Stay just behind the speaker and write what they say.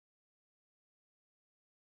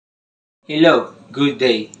Hello, good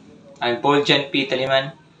day. I'm Paul Jan P.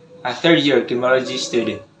 Taliman, a third-year criminology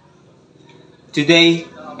student. Today,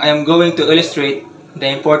 I am going to illustrate the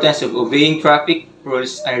importance of obeying traffic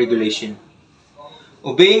rules and regulation.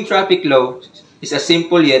 Obeying traffic laws is a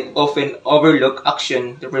simple yet often overlooked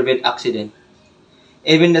action to prevent accident.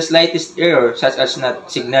 Even the slightest error, such as not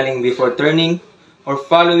signaling before turning or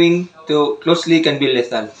following too closely, can be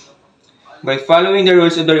lethal. By following the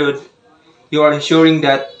rules of the road, you are ensuring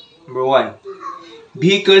that, number 1,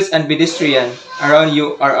 vehicles and pedestrians around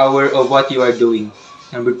you are aware of what you are doing.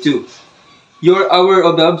 Number 2, you are aware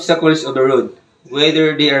of the obstacles of the road,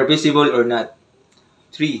 whether they are visible or not.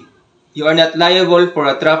 3, you are not liable for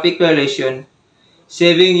a traffic violation,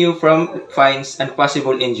 saving you from fines and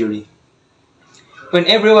possible injury. When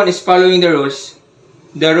everyone is following the rules,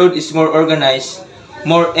 the road is more organized,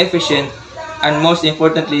 more efficient, and most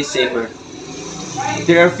importantly, safer.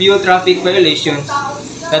 There are few traffic violations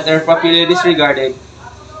that are popularly disregarded,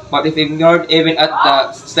 but if ignored even at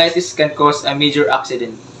the slightest can cause a major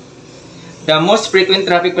accident. The most frequent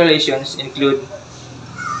traffic violations include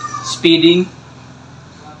speeding,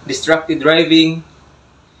 distracted driving,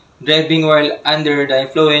 driving while under the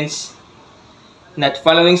influence, not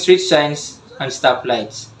following street signs, and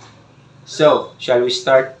stoplights. So, shall we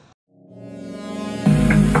start?